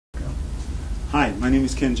Hi, my name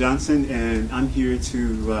is Ken Johnson, and I'm here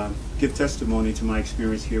to give testimony to my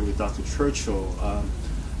experience here with Dr. Churchill.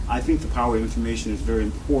 I think the power of information is very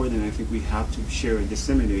important, and I think we have to share and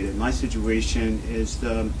disseminate it. My situation is,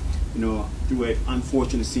 through an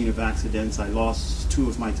unfortunate scene of accidents, I lost 2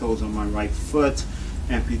 of my toes on my right foot,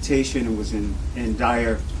 amputation, and was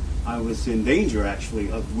I was in danger actually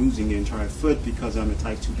of losing the entire foot because I'm a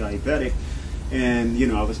type 2 diabetic. And,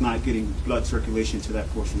 I was not getting blood circulation to that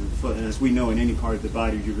portion of the foot. And as we know, in any part of the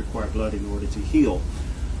body, you require blood in order to heal.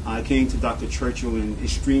 I came to Dr. Churchill in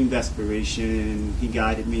extreme desperation. He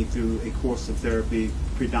guided me through a course of therapy,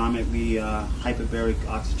 predominantly hyperbaric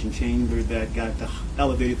oxygen chamber that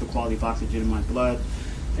elevated the quality of oxygen in my blood.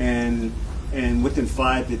 And within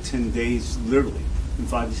 5 to 10 days, literally, in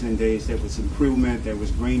 5 to 10 days, there was improvement. There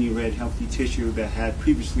was grainy red healthy tissue that had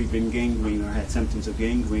previously been gangrene or had symptoms of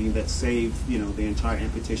gangrene that saved the entire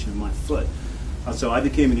amputation of my foot. So I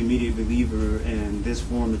became an immediate believer in this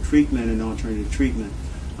form of treatment and alternative treatment.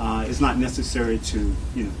 It's not necessary to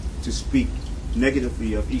speak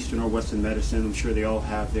negatively of Eastern or Western medicine. I'm sure they all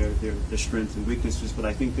have their strengths and weaknesses, but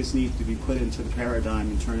I think this needs to be put into the paradigm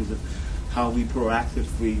in terms of how we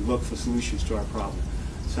proactively look for solutions to our problem.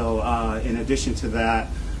 So in addition to that,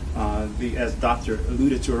 as Doctor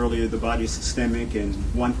alluded to earlier, the body is systemic, and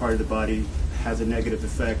one part of the body has a negative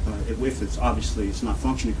effect. If it's not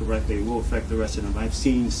functioning correctly, it will affect the rest of them. I've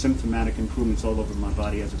seen symptomatic improvements all over my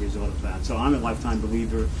body as a result of that. So I'm a lifetime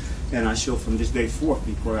believer, and I shall from this day forth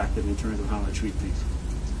be proactive in terms of how I treat things.